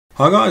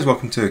Hi guys,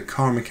 welcome to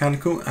Car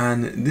Mechanical,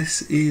 and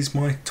this is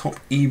my top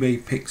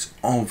eBay picks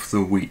of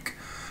the week.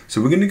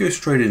 So we're going to go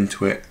straight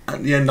into it.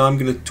 At the end I'm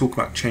going to talk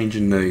about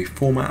changing the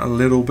format a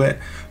little bit,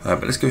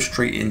 but let's go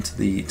straight into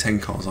the 10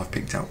 cars I've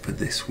picked out for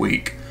this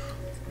week.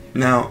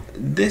 Now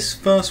this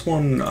first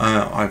one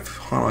I've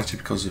highlighted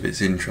because of its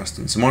interest,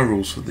 and so my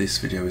rules for this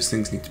video is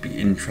things need to be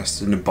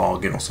interested in a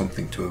bargain or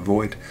something to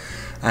avoid.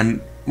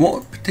 And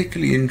what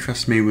particularly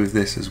interests me with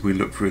this as we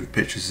look through the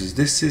pictures is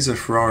this is a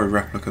Ferrari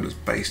replica that's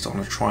based on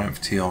a Triumph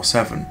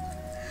TR7,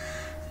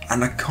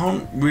 and I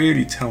can't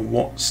really tell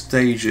what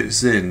stage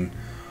it's in,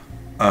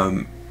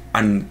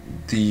 and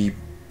the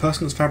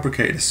person that's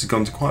fabricated this has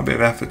gone to quite a bit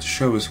of effort to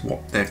show us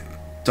what they've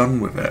done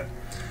with it.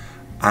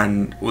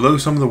 And although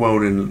some of the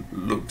welding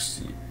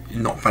looks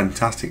not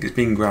fantastic, it's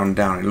been ground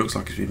down, it looks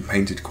like it's been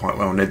painted quite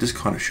well, and they're just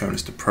kind of showing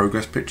us the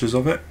progress pictures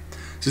of it.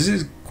 So this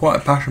is quite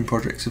a passion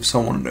project of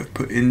someone that have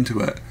put into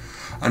it.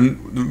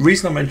 And the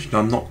reason I mentioned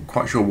I'm not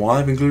quite sure why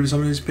I've included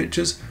some of these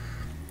pictures,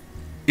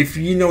 if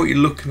you know what you're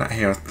looking at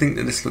here, I think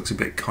that this looks a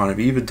bit kind of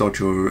either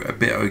dodgy or a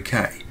bit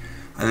okay.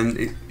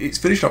 And it's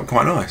finished up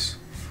quite nice.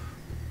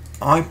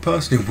 I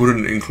personally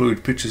wouldn't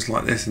include pictures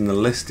like this in the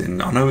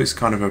listing. I know it's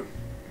kind of a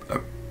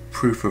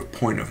proof of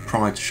point of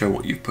pride to show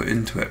what you've put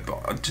into it,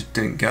 but I just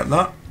didn't get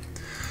that.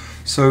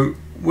 So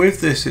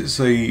with this, it's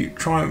a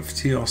Triumph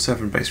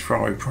TR7 based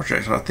Ferrari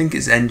project. I think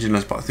it's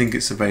engineless, but I think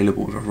it's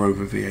available with a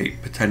Rover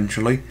V8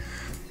 potentially.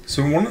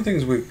 So one of the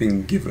things we've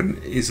been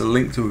given is a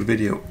link to a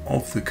video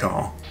of the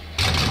car.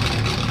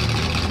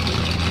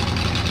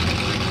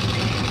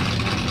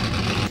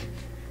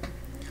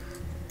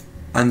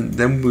 And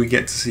then we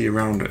get to see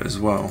around it as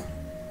well.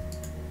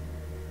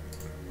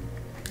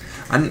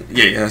 And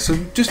yeah, so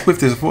just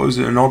with this, I thought it was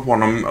an odd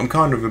one. I'm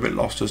kind of a bit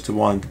lost as to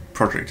why the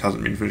project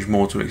hasn't been finished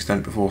more to an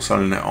extent before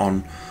selling it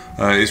on.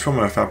 It's from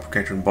a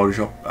fabricator and body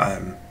shop.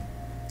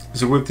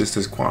 So with this,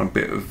 there's quite a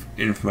bit of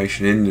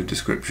information in the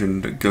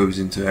description that goes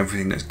into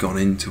everything that's gone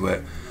into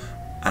it.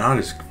 And I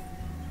just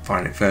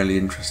find it fairly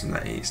interesting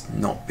that it's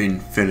not been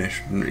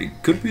finished. And it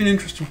could be an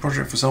interesting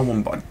project for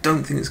someone, but I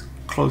don't think it's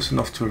close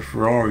enough to a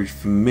Ferrari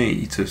for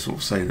me to sort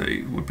of say that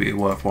it would be a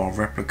worthwhile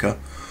replica.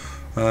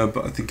 But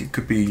I think it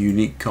could be a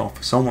unique car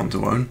for someone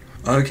to own.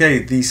 Okay,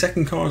 the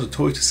second car is a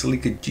Toyota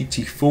Celica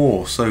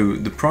GT4. So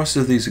the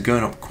prices of these are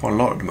going up quite a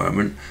lot at the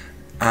moment,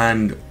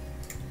 and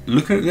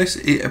looking at this,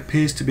 it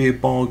appears to be a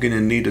bargain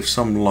in need of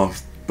some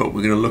love, but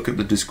we're going to look at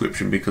the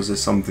description because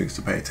there's some things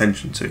to pay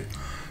attention to.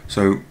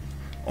 So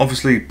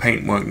obviously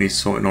paintwork needs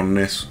sorting on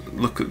this.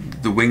 Look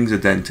at the wings are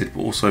dented,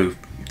 but also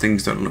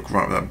things don't look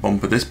right with that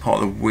bumper. This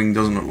part of the wing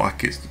doesn't look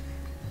like it's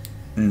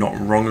not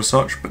wrong as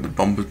such, but the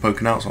bumper's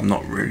poking out, so I'm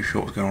not really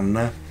sure what's going on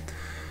there.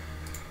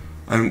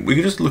 And we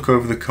can just look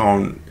over the car,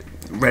 and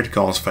red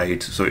cars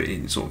fade, so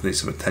it sort of needs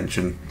some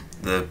attention.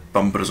 The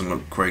bumper doesn't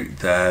look great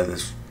there.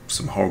 There's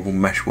some horrible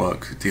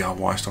meshwork,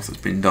 DIY stuff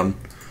that's been done.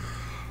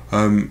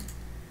 Apparently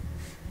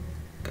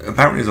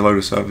there's a load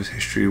of service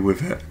history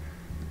with it.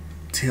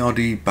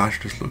 TRD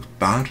badge just looks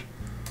bad.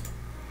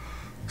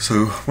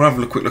 So we'll have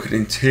a quick look at the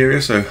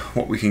interior. So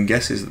what we can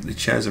guess is that the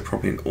chairs are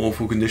probably in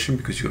awful condition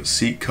because you've got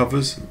seat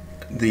covers.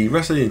 The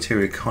rest of the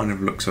interior kind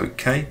of looks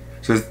okay.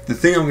 So the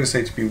thing I'm going to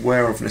say to be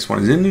aware of in this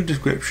one is in the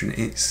description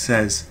it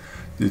says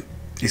that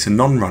it's a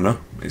non-runner,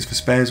 it's for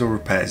spares or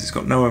repairs, it's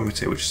got no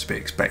MOT, which is to be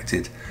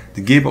expected.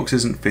 The gearbox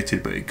isn't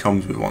fitted, but it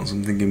comes with one, so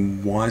I'm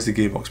thinking, why has the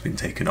gearbox been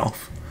taken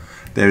off?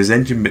 There is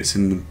engine bits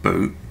in the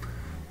boot.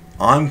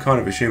 I'm kind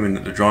of assuming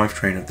that the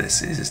drivetrain of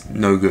this is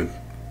no good.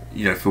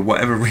 You know, for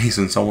whatever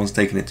reason someone's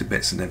taken it to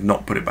bits and they've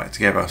not put it back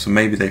together, so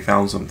maybe they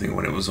found something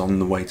when it was on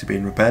the way to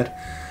being repaired.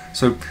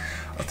 So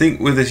I think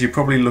with this you're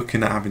probably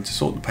looking at having to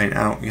sort the paint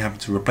out, you're having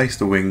to replace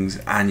the wings,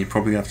 and you're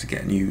probably going to have to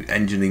get a new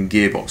engine and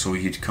gearbox, or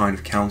you'd kind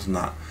of count on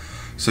that.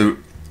 So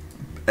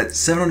at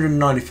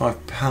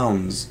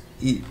 £795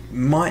 it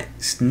might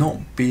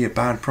not be a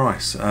bad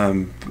price.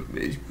 You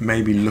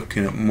may be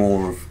looking at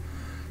a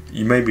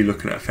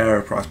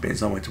fairer price being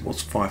somewhere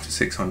towards 500 to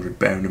 600,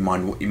 bearing in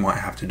mind what you might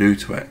have to do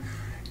to it.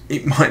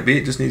 It might be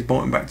it just needs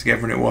bolting back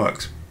together and it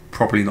works.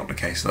 Probably not the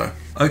case though.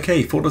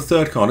 Okay, for the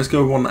third car, let's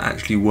go with one that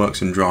actually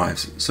works and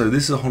drives. So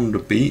this is a Honda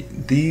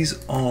Beat. These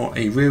are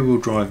a rear-wheel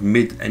drive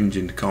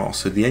mid-engined car,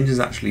 so the engine's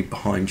actually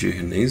behind you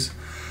in these.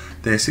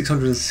 They're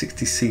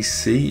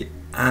 660cc,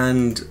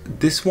 and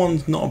this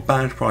one's not a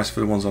bad price for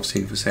the ones I've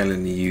seen for sale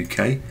in the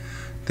UK.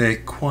 They're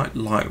quite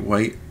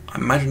lightweight. I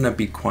imagine they'd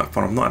be quite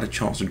fun. I've not had a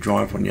chance to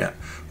drive one yet,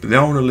 but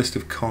they're on a list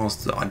of cars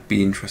that I'd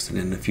be interested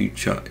in the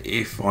future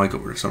if I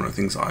got rid of some of the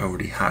things that I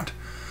already had.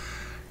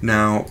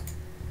 Now,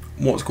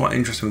 what's quite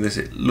interesting with this,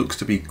 it looks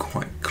to be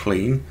quite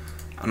clean,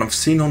 and I've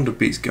seen Honda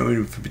Beats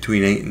going for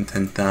between 8,000 and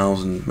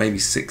 10,000, maybe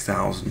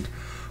 6,000.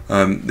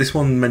 This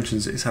one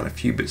mentions it's had a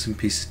few bits and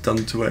pieces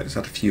done to it, it's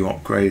had a few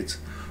upgrades.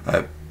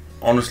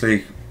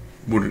 Honestly,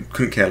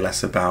 couldn't care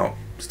less about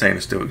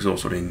stainless steel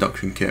exhaust or the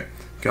induction kit.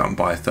 Go out and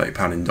buy a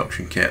 £30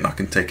 induction kit and I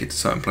can take it to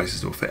certain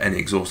places that will fit any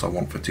exhaust I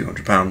want for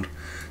 £200.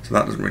 So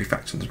that doesn't really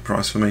factor into the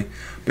price for me,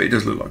 but it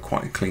does look like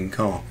quite a clean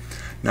car.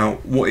 Now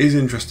what is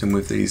interesting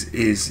with these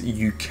is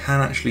you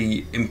can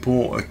actually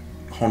import a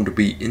Honda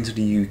Beat into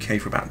the UK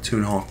for about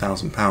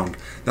 £2,500.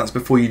 That's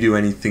before you do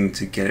anything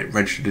to get it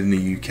registered in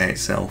the UK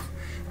itself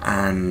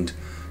and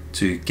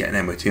to get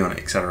an MOT on it,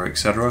 etc,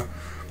 etc.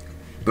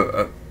 But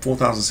at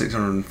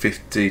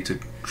 £4,650 to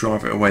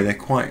drive it away, they're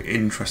quite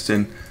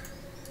interesting.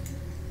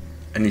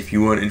 And if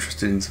you weren't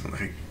interested in something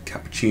like a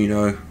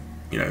cappuccino,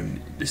 you know,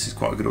 this is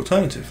quite a good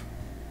alternative.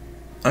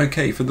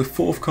 Okay, for the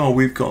fourth car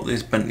we've got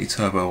this Bentley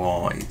Turbo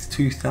R. It's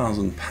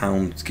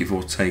 £2,000 give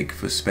or take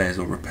for spares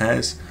or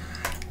repairs,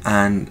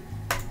 and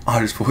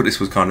I just thought this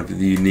was kind of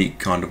the unique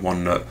kind of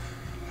one that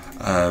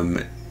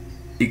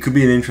it could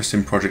be an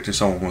interesting project if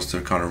someone wants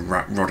to kind of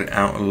rod it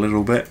out a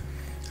little bit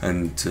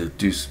and to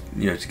do,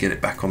 you know, to get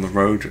it back on the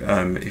road.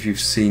 If you've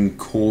seen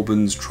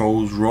Corbin's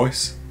Rolls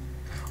Royce,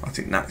 I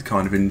think that's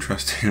kind of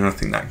interesting, and I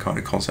think that kind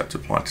of concept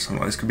applied to something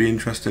like this could be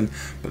interesting.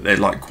 But they're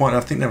like quite, I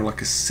think they're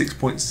like a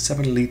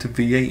 6.7 litre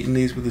V8 in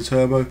these with the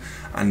turbo,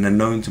 and they're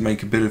known to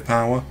make a bit of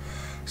power.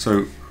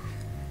 So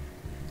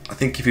I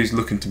think if you was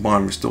looking to buy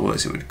and restore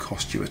this, it would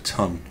cost you a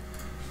ton.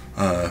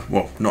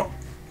 Well, not.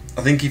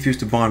 I think if you was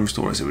to buy and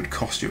restore this, it would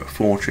cost you a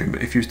fortune.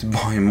 But if you was to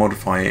buy and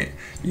modify it,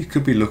 you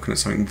could be looking at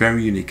something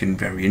very unique and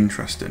very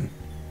interesting.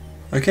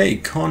 Okay,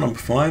 car number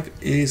 5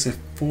 is a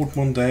Ford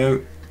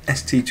Mondeo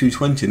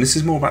ST220, and this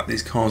is more about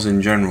these cars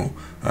in general.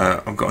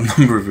 I've got a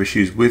number of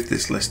issues with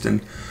this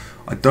listing.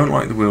 I don't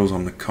like the wheels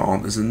on the car.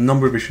 There's a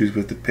number of issues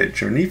with the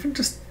picture, and even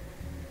just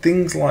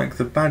things like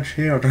the badge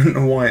here. I don't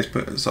know why it's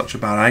put at such a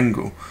bad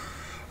angle.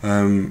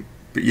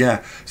 But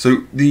yeah,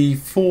 so the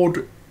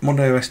Ford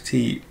Mondeo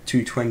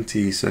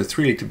ST220, so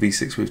 3 litre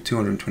V6 with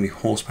 220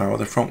 horsepower.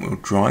 They're front wheel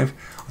drive.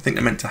 I think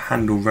they're meant to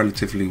handle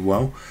relatively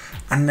well,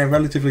 and they're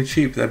relatively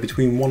cheap. They're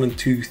between £1,000 and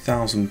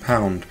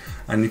 £2,000,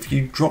 and if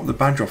you drop the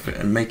badge off it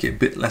and make it a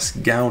bit less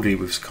gaudy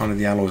with kind of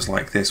the alloys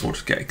like this, or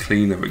just get a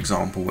cleaner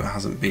example that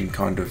hasn't been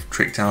kind of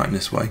tricked out in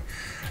this way,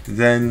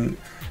 then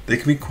they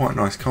can be quite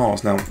nice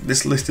cars. Now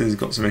this listing has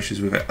got some issues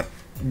with it. I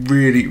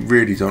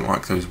really don't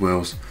like those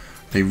wheels.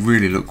 They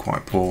really look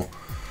quite poor,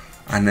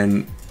 and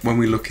then when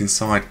we look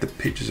inside, the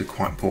pictures are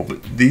quite poor.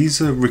 But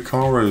these are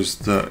Recaros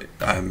that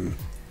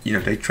you know,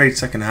 they trade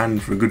second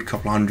hand for a good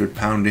couple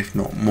 £100, if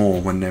not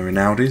more, when they're in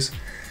Audis,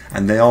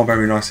 and they are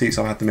very nice seats.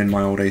 I've had them in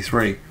my old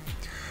A3.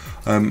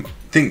 I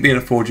think being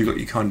a Ford, you've got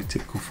your kind of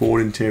typical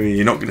Ford interior.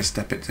 You're not going to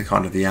step it to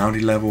kind of the Audi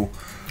level,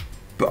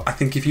 but I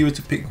think if you were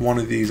to pick one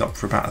of these up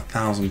for about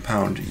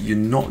 £1,000, you're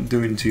not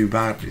doing too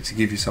badly to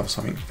give yourself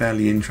something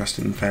fairly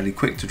interesting and fairly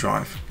quick to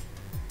drive.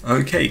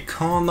 Okay,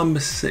 car number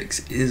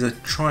 6 is a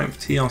Triumph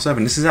TR7.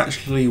 This is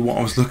actually what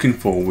I was looking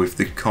for with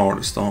the car at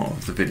the start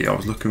of the video. I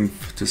was looking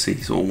to see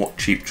sort of what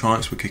cheap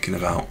Triumphs were kicking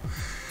about,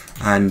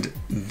 and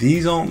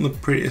these aren't the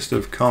prettiest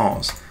of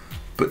cars,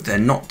 but they're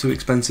not too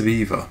expensive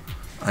either.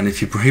 And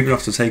if you're brave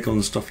enough to take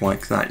on stuff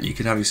like that, you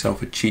could have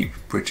yourself a cheap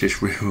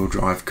British rear-wheel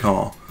drive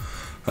car.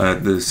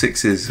 The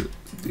 6s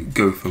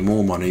go for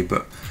more money,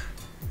 but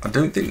I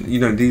don't think, you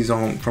know, these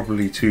aren't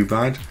probably too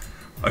bad.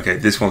 Okay,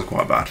 this one's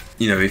quite bad.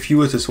 You know, if you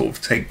were to sort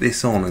of take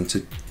this on and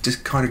to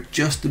just kind of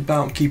just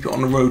about keep it on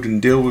the road and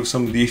deal with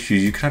some of the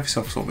issues, you could have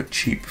yourself sort of a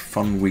cheap,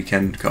 fun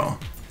weekend car.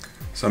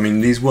 So I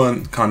mean, these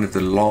weren't kind of the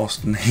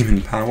last name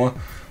in power.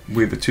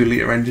 With a 2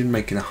 litre engine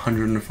making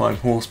 105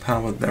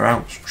 horsepower, they're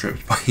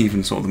outstripped by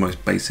even sort of the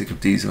most basic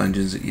of diesel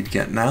engines that you'd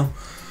get now.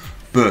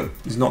 But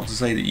it's not to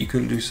say that you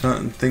couldn't do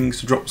certain things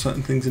to drop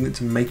certain things in it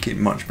to make it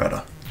much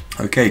better.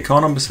 Okay, car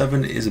number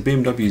 7 is a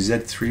BMW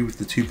Z3 with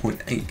the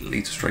 2.8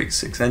 litre straight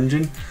 6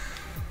 engine.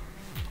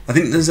 I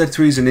think the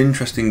Z3 is an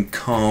interesting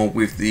car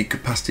with the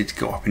capacity to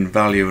go up in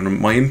value, and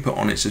my input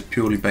on it is just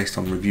purely based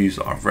on reviews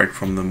that I've read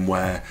from them,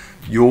 where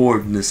you're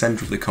in the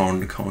centre of the car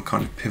and the car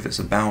kind of pivots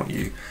about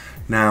you.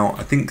 Now,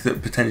 I think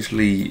that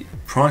potentially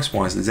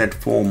price-wise the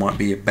Z4 might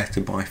be a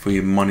better buy for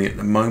your money at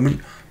the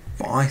moment,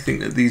 but I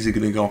think that these are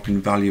going to go up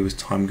in value as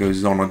time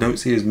goes on. I don't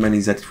see as many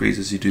Z3s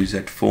as you do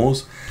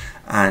Z4s.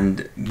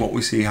 And what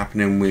we see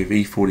happening with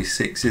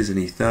E46s and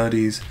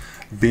E30s,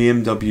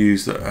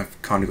 BMWs that have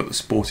kind of got the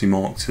sporty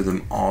mark to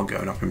them are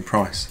going up in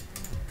price.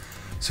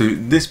 So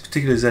this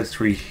particular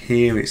Z3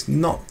 here, it's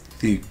not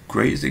the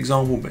greatest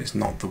example, but it's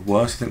not the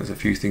worst. I think there's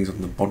a few things on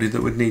the body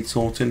that would need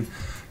sorting.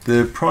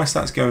 The price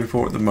that's going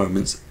for at the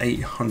moment is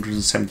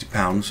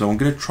 £870, so I'm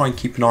going to try and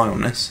keep an eye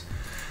on this,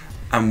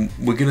 and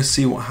we're going to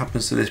see what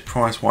happens to this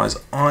price wise.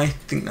 I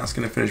think that's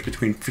going to finish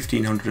between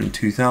 1,500 and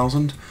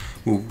 2,000.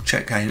 We'll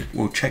check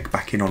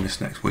back in on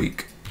this next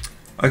week.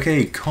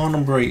 Okay, car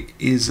number 8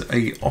 is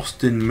a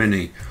Austin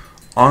Mini.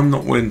 I'm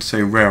not willing to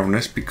say rare on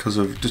this because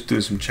of just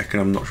doing some checking.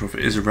 I'm not sure if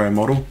it is a rare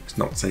model. It's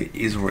not to say it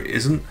is or it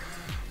isn't,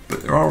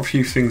 but there are a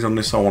few things on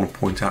this I want to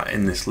point out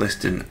in this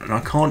listing, and I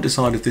can't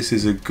decide if this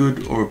is a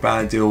good or a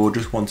bad deal or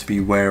just one to be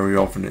wary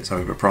of and it's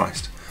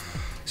overpriced.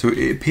 So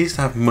it appears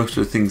to have most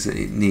of the things that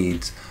it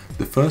needs.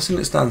 The first thing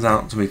that stands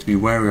out to me to be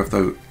wary of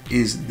though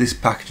is this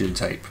packaging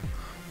tape.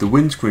 The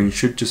windscreen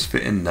should just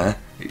fit in there.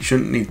 It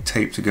shouldn't need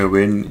tape to go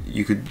in.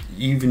 You could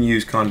even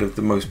use kind of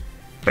the most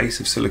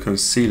basic silicone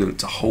sealant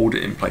to hold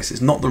it in place. It's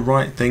not the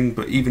right thing,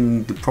 but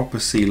even the proper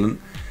sealant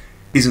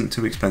isn't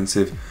too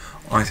expensive.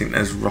 I think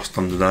there's rust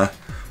under there.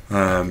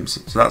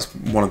 So that's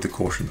one of the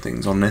caution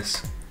things on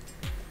this.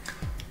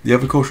 The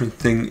other caution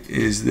thing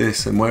is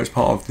this, and where it's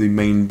part of the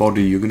main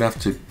body, you're gonna have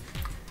to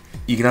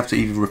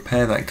either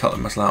repair that and cut the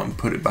metal out and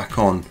put it back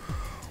on,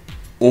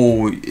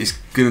 or it's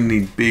gonna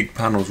need big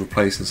panels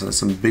replacing. So there's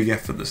some big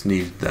effort that's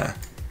needed there.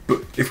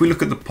 But if we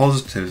look at the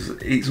positives,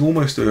 it's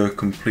almost a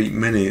complete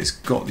Mini. It's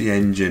got the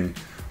engine,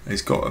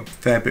 it's got a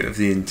fair bit of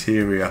the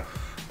interior.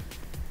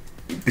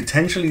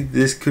 Potentially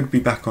this could be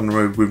back on the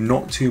road with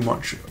not too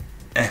much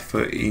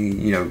effort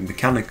in,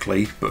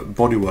 mechanically, but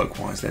bodywork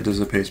wise there does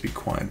appear to be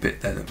quite a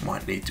bit there that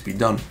might need to be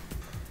done.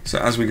 So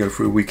as we go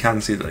through, we can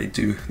see that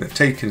they've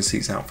taken the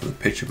seats out for the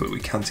picture, but we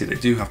can see they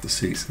do have the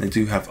seats and they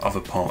do have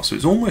other parts. So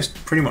it's almost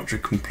pretty much a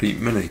complete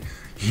Mini.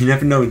 You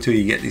never know until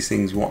you get these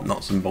things what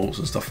nuts and bolts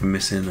and stuff are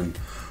missing, and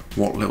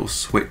what little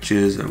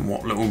switches and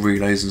what little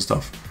relays and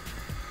stuff.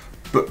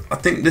 But I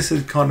think this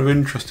is kind of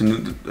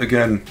interesting.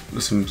 Again,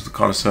 there's some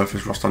kind of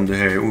surface rust under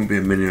here. It wouldn't be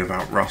a Mini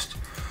without rust.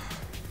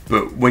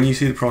 But when you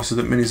see the prices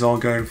that Minis are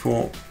going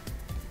for,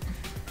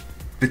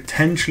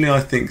 potentially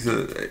I think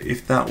that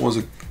if that was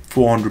a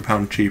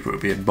 £400 cheaper, it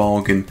would be a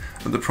bargain.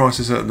 At the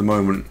prices at the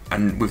moment,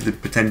 and with the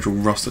potential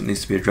rust that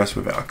needs to be addressed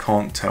with it, I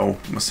can't tell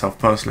myself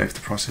personally if the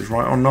price is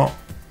right or not.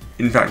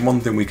 In fact, one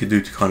thing we could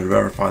do to kind of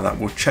verify that,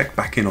 we'll check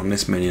back in on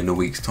this Mini in a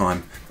week's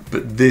time.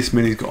 But this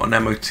Mini's got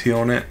an MOT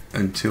on it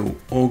until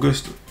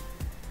August.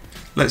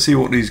 Let's see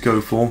what these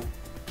go for.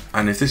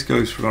 And if this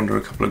goes for under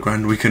a couple of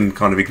grand, we can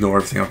kind of ignore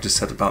everything I've just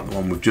said about the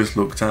one we've just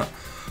looked at.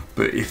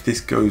 But if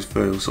this goes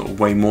for sort of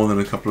way more than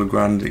a couple of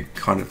grand, it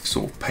kind of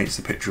sort of paints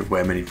the picture of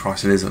where Mini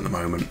pricing is at the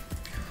moment.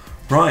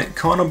 Right,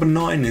 car number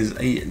 9 is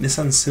a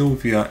Nissan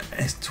Silvia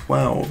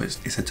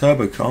S12. It's a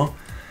turbo car.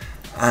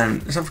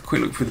 And let's have a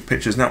quick look through the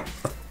pictures. Now,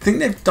 I think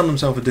they've done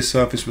themselves a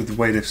disservice with the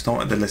way they've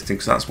started their listing,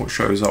 because that's what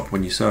shows up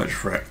when you search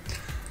for it.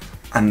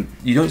 And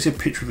you don't see a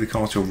picture of the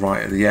car till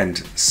right at the end.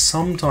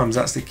 Sometimes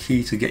that's the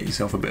key to get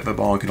yourself a bit of a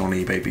bargain on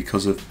eBay,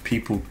 because of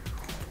people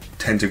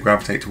tend to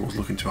gravitate towards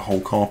looking to a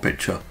whole car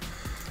picture.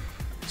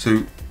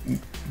 So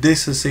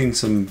this has seen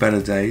some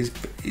better days,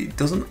 but it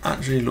doesn't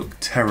actually look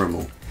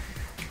terrible,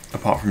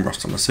 apart from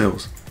rust on the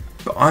sills.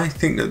 But I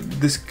think that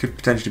this could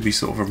potentially be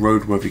sort of a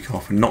roadworthy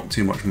car for not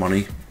too much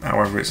money.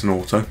 However, it's an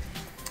auto.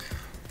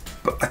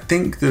 But I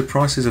think the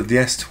prices of the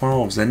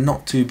S12s, they're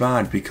not too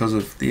bad, because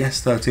of the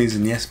S13s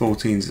and the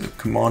S14s are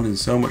commanding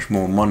so much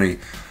more money.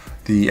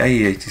 The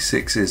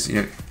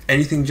AE86s,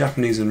 anything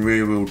Japanese and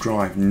rear wheel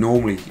drive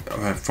normally,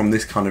 from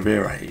this kind of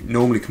era, it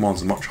normally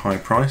commands a much higher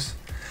price.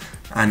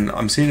 And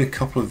I'm seeing a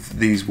couple of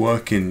these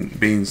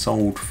being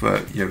sold for,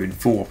 in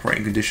full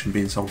operating condition,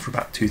 being sold for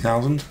about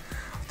 2,000.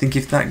 I think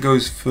if that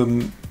goes for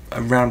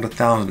around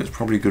 1,000, it's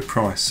probably a good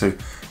price. So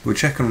we'll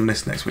check on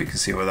this next week and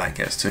see where that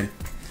gets to.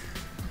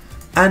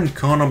 And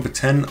car number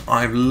 10,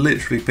 I've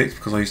literally picked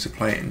because I used to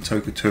play it in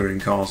Toka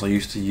touring cars. I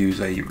used to use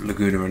a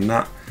Laguna and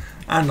that,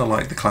 and I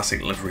like the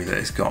classic livery that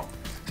it's got.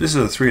 So this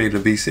is a 3 litre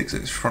V6,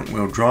 it's front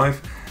wheel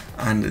drive,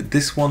 and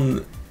this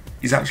one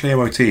is actually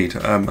MOT'd.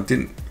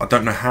 I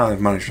don't know how they've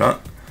managed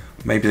that.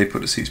 Maybe they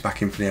put the seats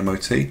back in for the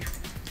MOT,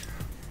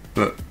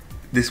 but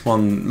this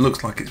one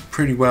looks like it's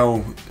pretty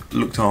well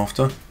looked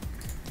after.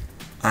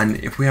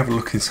 And if we have a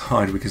look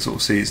inside, we can sort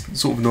of see it's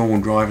sort of normal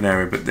driving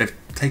area, but they've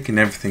taken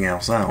everything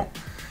else out.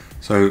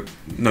 So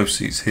no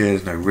seats here,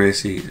 there's no rear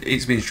seat,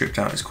 it's been stripped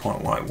out, it's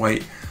quite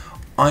lightweight.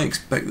 I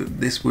expect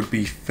that this would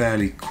be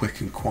fairly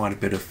quick and quite a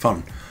bit of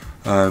fun.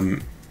 I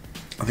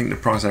think the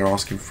price they're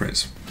asking for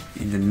it's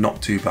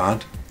not too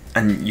bad.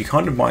 And you're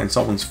kind of buying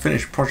someone's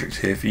finished project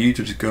here for you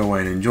to just go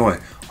away and enjoy.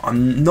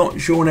 I'm not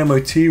sure on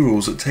MOT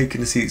rules at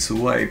taking the seats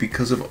away,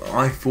 because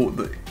I thought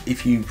that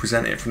if you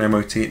present it for an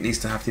MOT, it needs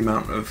to have the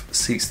amount of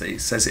seats that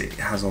it says it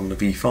has on the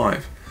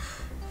V5.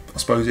 I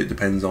suppose it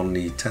depends on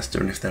the tester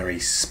and if they're a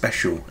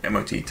special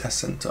MOT test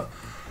centre.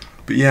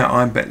 But yeah,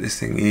 I bet this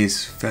thing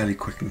is fairly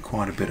quick and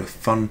quite a bit of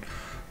fun.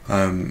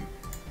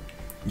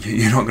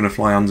 You're not going to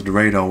fly under the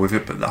radar with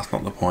it, but that's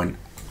not the point.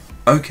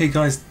 Okay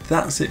guys,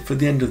 that's it for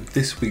the end of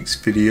this week's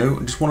video.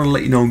 I just want to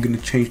let you know I'm going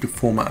to change the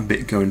format a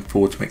bit going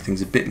forward to make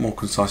things a bit more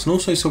concise, and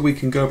also so we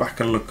can go back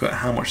and look at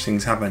how much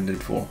things have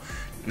ended for.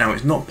 Now,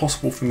 it's not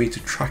possible for me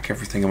to track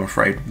everything, I'm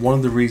afraid. One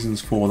of the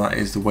reasons for that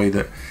is the way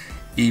that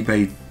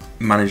eBay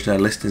manage their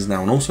listings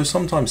now, and also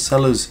sometimes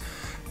sellers,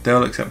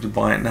 they'll accept to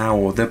buy it now,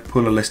 or they'll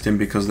pull a listing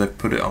because they've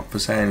put it up for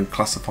sale and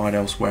classified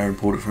elsewhere and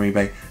pulled it from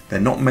eBay. They're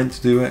not meant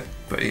to do it,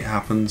 but it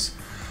happens.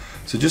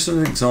 So just as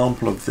an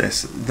example of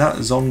this, that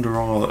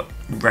Zonda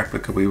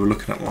replica we were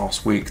looking at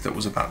last week that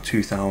was about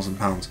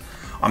 £2,000,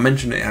 I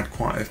mentioned it had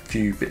quite a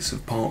few bits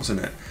of parts in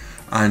it,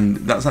 and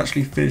that's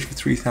actually finished for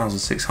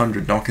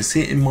 £3,600. Now I can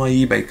see it in my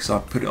eBay because I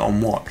put it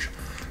on watch,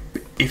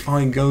 but if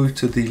I go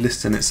to the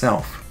listing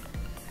itself,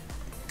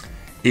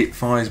 it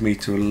fires me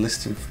to a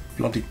listing for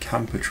bloody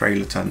camper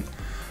trailer tent.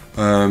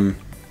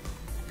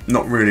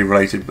 Not really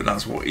related, but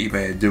that's what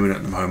eBay are doing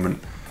at the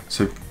moment.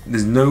 So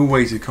there's no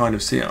way to kind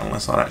of see it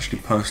unless I actually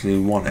personally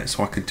want it,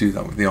 so I could do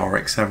that with the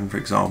RX-7 for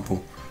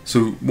example.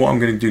 So what I'm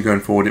going to do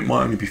going forward, it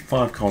might only be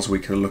 5 cars we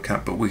could look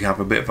at, but we have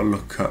a bit of a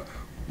look at,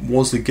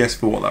 was the guess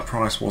for what that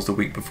price was the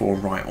week before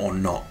right or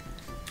not.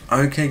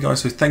 Okay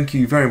guys, so thank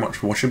you very much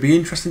for watching. It'd be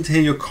interesting to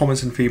hear your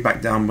comments and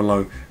feedback down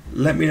below.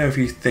 Let me know if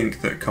you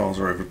think that cars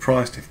are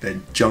overpriced, if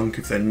they're junk,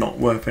 if they're not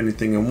worth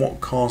anything, and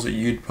what cars that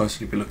you'd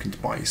personally be looking to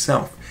buy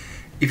yourself.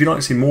 If you'd like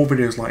to see more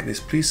videos like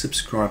this, please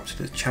subscribe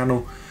to the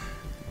channel.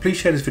 Please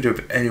share this video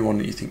with anyone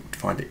that you think would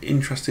find it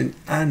interesting,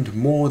 and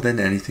more than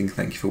anything,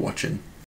 thank you for watching.